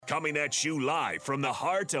Coming at you live from the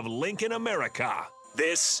heart of Lincoln, America.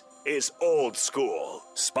 This is Old School,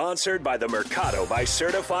 sponsored by the Mercado by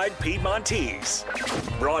Certified Piedmontese.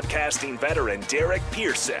 Broadcasting veteran Derek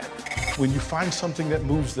Pearson. When you find something that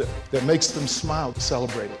moves them, that makes them smile,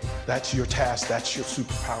 celebrate it. That's your task, that's your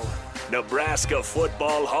superpower. Nebraska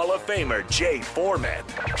Football Hall of Famer Jay Foreman.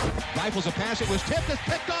 Rifles a pass, it was tipped, it's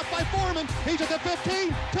picked off by Foreman. He's at the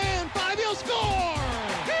 15, 10, 5, he'll score!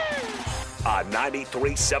 On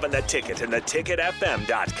 93.7 The Ticket and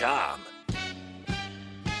theticketfm.com.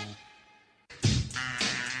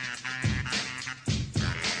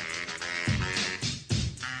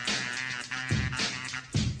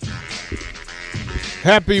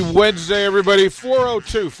 Happy Wednesday, everybody.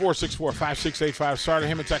 402-464-5685. Starter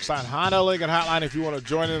Heyman text line, Honda Lincoln hotline. If you want to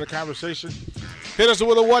join in the conversation, hit us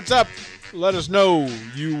with a what's up. Let us know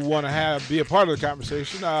you want to be a part of the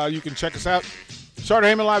conversation. You can check us out. Starter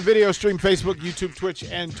Heyman live video stream, Facebook, YouTube, Twitch,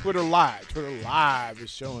 and Twitter Live. Twitter Live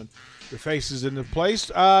is showing the faces in the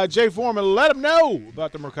place. Jay Foreman, let them know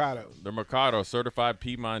about the Mercado. The Mercado, certified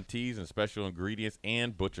Piedmontese and special ingredients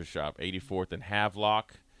and butcher shop, 84th and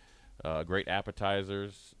Havelock. Great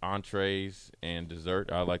appetizers, entrees, and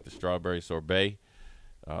dessert. I like the strawberry sorbet.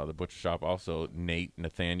 The butcher shop also,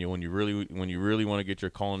 Nathaniel. When you really want to get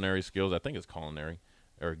your culinary skills, I think it's culinary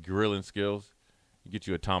or grilling skills, you get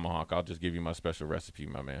you a tomahawk. I'll just give you my special recipe,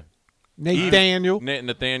 my man. Nathaniel.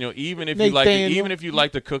 Nathaniel. Even if you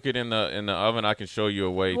like to cook it in the oven, I can show you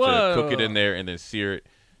a way to cook it in there and then sear it,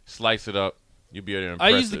 slice it up. You'll be able to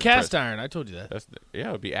impress. I use the cast iron. I told you that.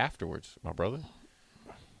 It'll be afterwards, my brother.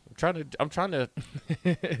 I'm trying to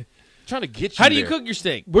get you. How do you cook your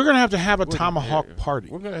steak? We're gonna have a tomahawk party.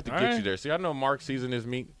 We're gonna have to get you there. See, I know Mark seasoned his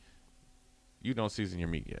meat. You don't season your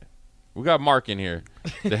meat yet. We got Mark in here,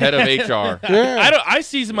 the head of HR. Yeah. I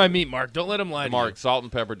season my meat, Mark. Don't let him lie to Mark, you. salt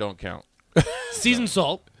and pepper don't count. Seasoned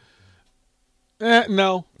salt.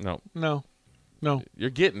 No. You're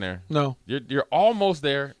getting there. No. You're almost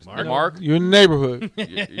there, Mark. You're in the neighborhood.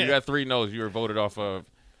 You got 3 no's. You were voted off of.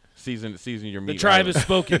 Season your meat. The tribe has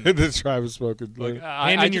spoken. The tribe has spoken. Look,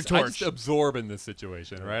 Hand in your torch. I just absorb in this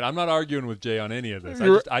situation, right? I'm not arguing with Jay on any of this.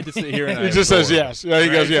 I just sit here and he just says yes. Yeah, he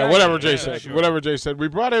goes, yeah, whatever Jay said. Sure. Whatever Jay said. We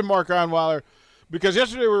brought in Mark Onweiler because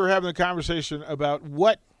yesterday we were having a conversation about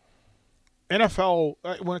what NFL,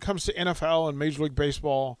 when it comes to NFL and Major League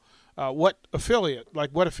Baseball, what affiliate,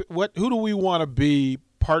 who do we want to be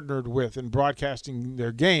partnered with in broadcasting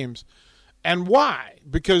their games, and why?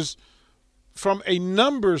 Because from a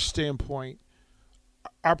numbers standpoint,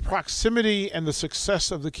 our proximity and the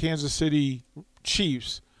success of the Kansas City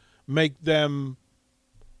Chiefs make them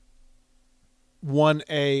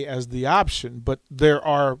 1A as the option, but there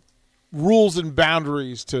are rules and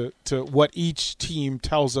boundaries to what each team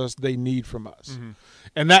tells us they need from us. Mm-hmm.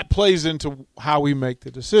 And that plays into how we make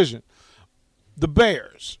the decision. The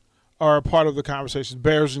Bears are a part of the conversation,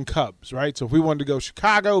 Bears and Cubs, right? So if we wanted to go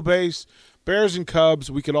Chicago-based, Bears and Cubs,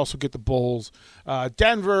 we could also get the Bulls.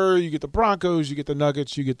 Denver, you get the Broncos, you get the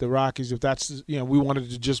Nuggets, you get the Rockies. If that's, we wanted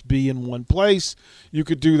to just be in one place, you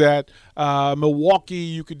could do that. Milwaukee,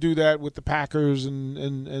 you could do that with the Packers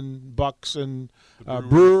and Bucks and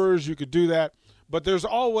Brewers. You could do that. But there's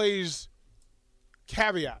always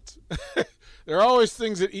caveats. There are always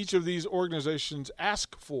things that each of these organizations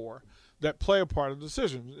ask for that play a part of the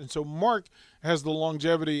decision. And so Mark has the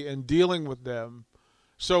longevity in dealing with them.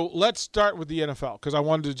 So let's start with the NFL because I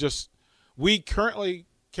wanted to we currently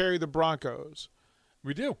carry the Broncos.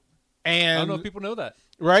 We do. And I don't know if people know that.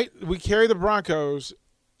 Right? We carry the Broncos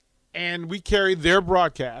and we carry their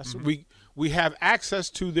broadcast. Mm-hmm. We have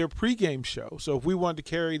access to their pregame show. So if we wanted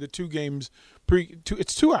to carry the 2 games,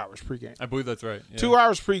 it's 2 hours pregame. I believe that's right. Yeah. 2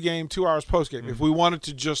 hours pregame, 2 hours postgame. Mm-hmm. If we wanted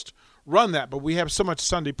to just run that, but we have so much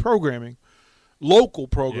Sunday programming, local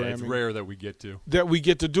programming. Yeah, it's rare that we get to. That we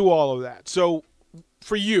get to do all of that. So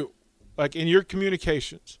for you, like in your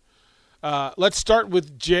communications, let's start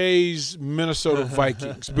with Jay's Minnesota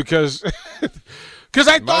Vikings because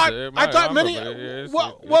I thought my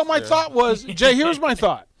thought was, Jay, here's my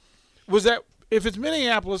thought, was that if it's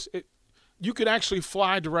Minneapolis, you could actually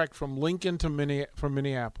fly direct from Lincoln to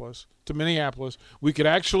Minneapolis to Minneapolis. We could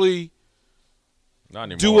actually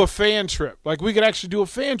do a fan trip. Like we could actually do a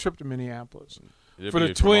fan trip to Minneapolis. For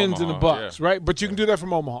the Twins and the Bucks, right? But you can do that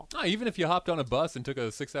from Omaha. No, even if you hopped on a bus and took a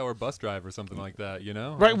 6-hour bus drive or something like that,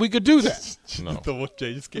 Right, we could do that. No. Look at like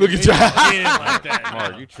that.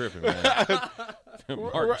 Mark, you tripping, man.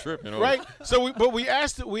 Mark tripping. Right. So, we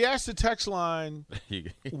asked the text line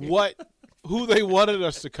who they wanted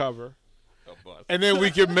us to cover, and then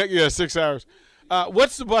we could make 6 hours.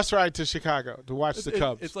 What's the bus ride to Chicago to watch the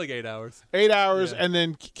Cubs? It's like 8 hours. 8 hours, Yeah. and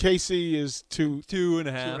then KC is two Two and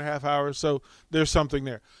a and a half. half hours. So there's something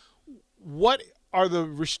there. What are the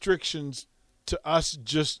restrictions to us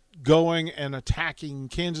just going and attacking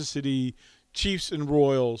Kansas City Chiefs and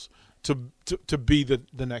Royals to be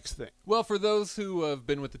the next thing? Well, for those who have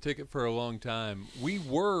been with the ticket for a long time, we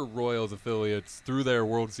were Royals affiliates through their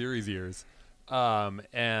World Series years.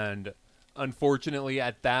 And unfortunately,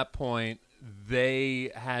 at that point,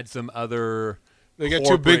 they had some other They got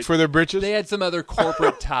too big for their britches? They had some other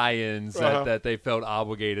corporate tie-ins Uh-huh. that they felt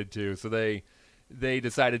obligated to. So they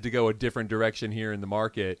decided to go a different direction here in the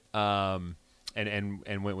market, and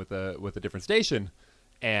went with a different station,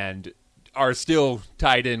 and are still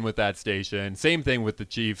tied in with that station. Same thing with the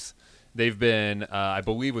Chiefs. They've been, I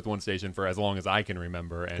believe, with one station for as long as I can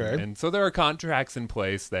remember, and so there are contracts in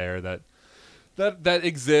place there that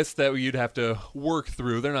exist that you'd have to work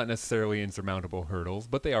through. They're not necessarily insurmountable hurdles,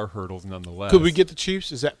 but they are hurdles nonetheless. Could we get the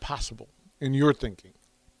Chiefs? Is that possible in your thinking?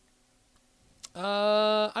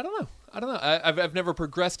 I don't know. I've never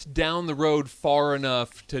progressed down the road far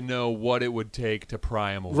enough to know what it would take to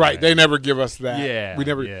pry them away. Right. They never give us that. Yeah, We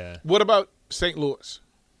never. yeah. What about St. Louis?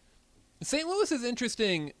 St. Louis is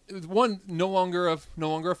interesting. One, no longer a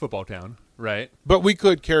football town, right? But we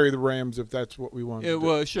could carry the Rams if that's what we wanted to do.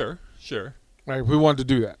 Well, sure. Right, if we wanted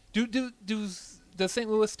to do that. Does St.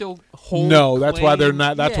 Louis still hold? No, that's why they're claim?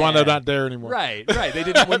 not. That's why Yeah. they're not there anymore. Right. They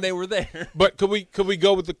didn't when they were there. But could we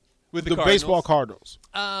go with the Cardinals? baseball Cardinals?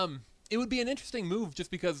 It would be an interesting move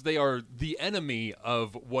just because they are the enemy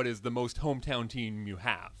of what is the most hometown team you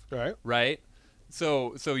have. Right. Right?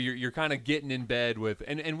 So you're kind of getting in bed with,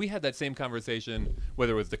 and we had that same conversation,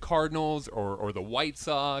 whether it was the Cardinals or the White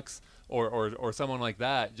Sox or someone like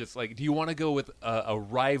that. Just like, do you want to go with a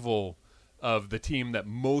rival of the team that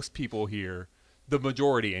most people here, the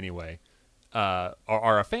majority anyway,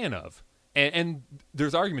 are a fan of? And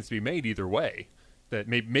there's arguments to be made either way. That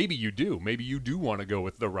maybe you do. Maybe you do want to go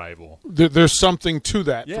with the rival. There's something to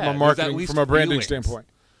that Yeah, from a there's at marketing, least from a branding feelings. standpoint.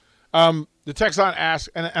 The text line asks,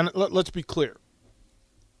 and let's be clear.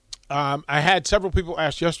 I had several people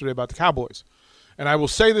ask yesterday about the Cowboys, and I will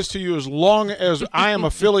say this to you: as long as I am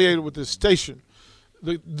affiliated with this station,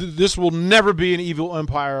 this will never be an Evil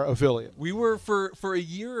Empire affiliate. We were for a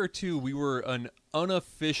year or two. We were an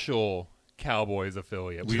unofficial Cowboys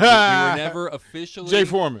affiliate. We were never officially. Jay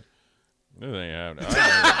Foreman. This ain't happening.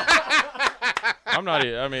 I'm not.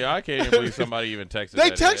 I mean, I can't even believe somebody even texted. They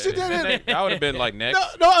that. texted that. I would have been like next.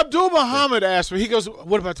 No, Abdul Muhammad asked me. He goes,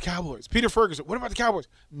 "What about the Cowboys?" Peter Ferguson, "What about the Cowboys?"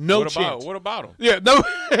 No chance. What about them? Yeah,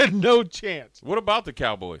 no chance. What about the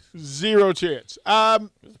Cowboys? Zero chance.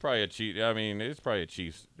 It's probably a Chief. I mean, it's probably a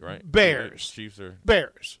Chiefs, right? Bears. Chiefs are.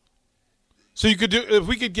 Bears. So you could do if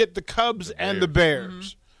we could get the Cubs and the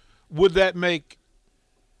Bears. Would that make?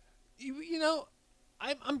 You know,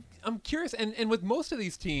 I'm curious, and with most of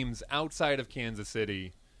these teams outside of Kansas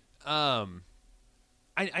City, I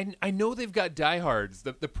know they've got diehards.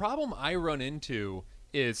 The problem I run into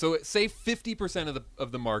is, so say 50%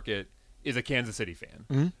 of the market is a Kansas City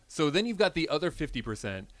fan. So then you've got the other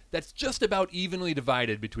 50% that's just about evenly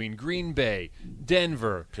divided between Green Bay,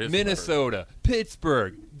 Denver, Pittsburgh. Minnesota,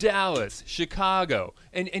 Pittsburgh, Dallas, Chicago,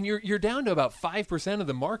 and you're down to about 5% of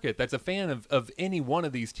the market that's a fan of any one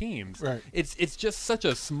of these teams. Right. It's just such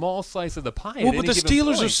a small slice of the pie. Well, at but any the given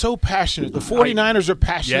Steelers point. are so passionate. The 49ers are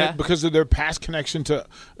passionate Yeah. because of their past connection to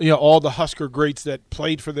all the Husker greats that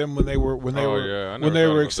played for them when they were I never thought about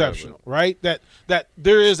that, exceptional. Right? That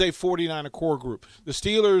there is a 49er core group. The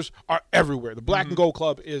Steelers are everywhere. The Black and Gold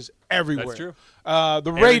Club is everywhere. That's true. The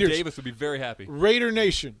Aaron Raiders, Davis would be very happy. Raider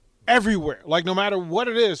Nation, everywhere. Like no matter what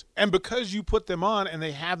it is, and because you put them on and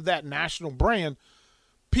they have that national brand,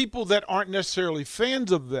 people that aren't necessarily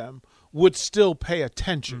fans of them would still pay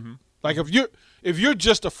attention. Like if you're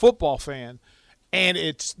just a football fan and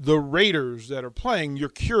it's the Raiders that are playing, you're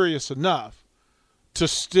curious enough to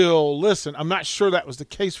still listen. I'm not sure that was the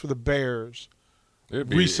case for the Bears.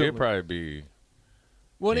 Recently. It'd probably be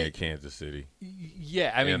Well, in it- Kansas City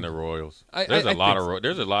yeah, I mean, and the Royals. I There's a think lot so. of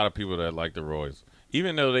there's a lot of people that like the Royals,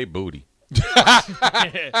 even though they booty. They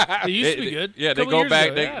used to be good. Yeah, they Couple go years back.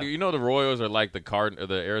 ago, They, yeah. You know, the Royals are like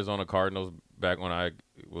the Arizona Cardinals back when I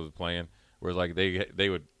was playing, where it's like they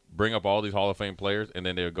would bring up all these Hall of Fame players and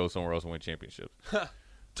then they would go somewhere else and win championships.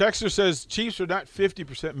 Texter says Chiefs are not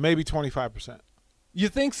 50%, maybe 25%. You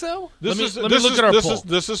think so? Let me look at our poll.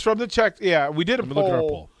 This is from the check. Yeah, we did a Let me look at our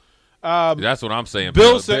poll. poll. That's what I'm saying.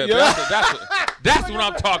 Bill Bill. said- That's what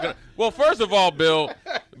I'm talking. Well, first of all, Bill,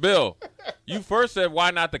 you first said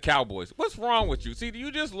why not the Cowboys? What's wrong with you? See,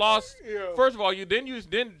 you just lost. Yeah. First of all,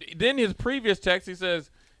 then his previous text he says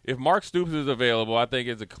If Mark Stoops is available, I think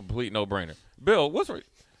it's a complete no-brainer. Bill,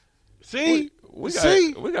 See, we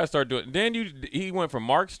got to start doing. Then he went from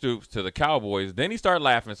Mark Stoops to the Cowboys. Then he started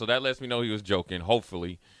laughing, so that lets me know he was joking.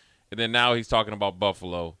 Hopefully, and then now he's talking about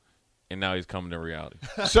Buffalo, and now he's coming to reality.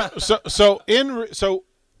 So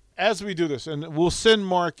as we do this, and we'll send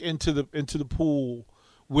Mark into the pool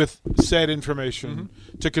with said information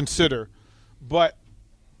to consider, but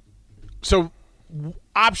so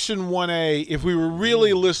option 1A, if we were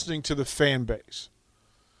really listening to the fan base,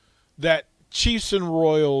 that Chiefs and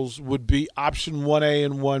Royals would be option 1A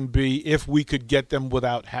and 1B if we could get them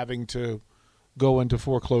without having to go into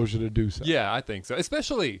foreclosure to do so. Yeah, I think so.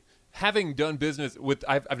 Especially having done business with,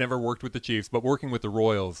 I've never worked with the Chiefs, but working with the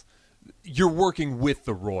Royals, you're working with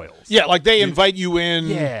the Royals. Yeah, like they invite you in.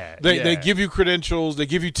 Yeah, They give you credentials. They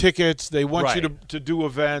give you tickets. They want you to do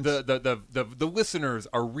events. The listeners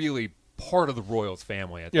are really part of the Royals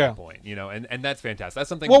family at that point, and that's fantastic. That's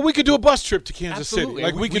something. Well, we could do a bus trip to Kansas absolutely.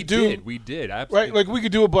 City. Like we did absolutely. Right, like we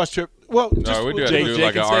could do a bus trip. Well, just we do Jake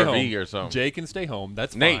like an can stay RV home. or something. Jake can stay home.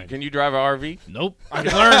 That's Nate, fine. can you drive an RV? Nope. I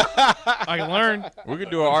can learn. I can learn. We could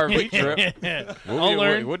do an RV trip. I'll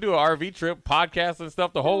learn. We'll do an RV trip, podcast and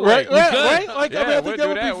stuff the whole right, way. right. Like Yeah, I we'll think do that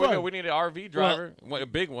would that. be fun. We need an RV driver, a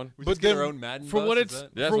big one. We But just get then- our own Madden For bus, what is it's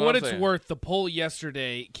that- That's for what what I'm it's saying. worth, the poll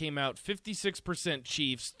yesterday came out 56%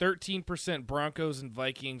 Chiefs, 13% Broncos and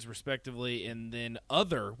Vikings respectively, and then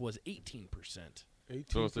other was 18%.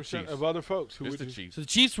 So it's the 18% Chiefs. of other folks who It's would the just- Chiefs. So the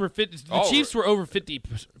Chiefs were Oh, Chiefs were over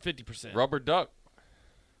 50%. Rubber duck.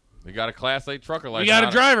 We got a Class A trucker like We got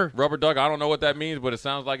a driver. Rubber duck. I don't know what that means, but it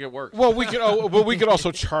sounds like it works. Well, we could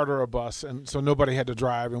also charter a bus, and so nobody had to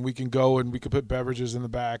drive, and we can go and we could put beverages in the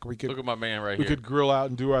back. We Look could at my man right we here. could grill out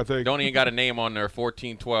and do our thing. Don't even got a name on there.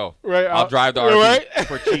 1412. Right, I'll drive the RV right.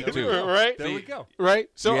 for cheap too. Right? There we go. Right.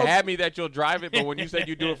 So You had me that you'll drive it, but when you said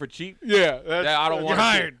you do it for cheap, yeah, that I don't want.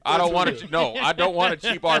 hired. I don't want to. No, I don't want a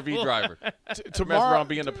cheap RV driver. Mess tomorrow. around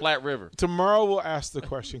being the Platte River. Tomorrow we'll ask the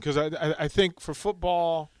question because I think for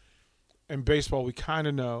football and baseball we kind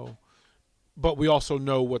of know, but we also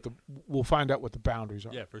know we'll find out what the boundaries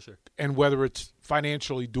are. Yeah, for sure. And whether it's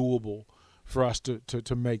financially doable for us to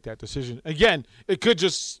make that decision. Again, it could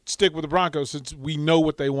just stick with the Broncos since we know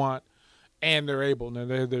what they want and they're able. Now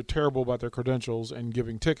they're terrible about their credentials and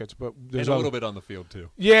giving tickets, but there's And a little bit on the field too.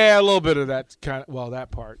 Yeah, a little bit of that kind of. Well, that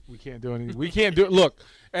part we can't do anything. We can't do it. Look,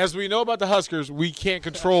 as we know about the Huskers, we can't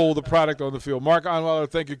control the product on the field. Mark Onweiler,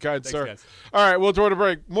 thank you, kind sir. guys. All right, we'll throw it a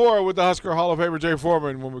break. More with the Husker Hall of Famer Jay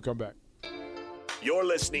Foreman when we come back. You're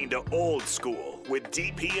listening to Old School with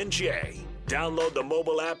DP and J. Download the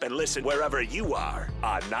mobile app and listen wherever you are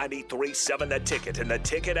on 93.7 The Ticket and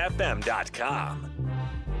theticketfm.com.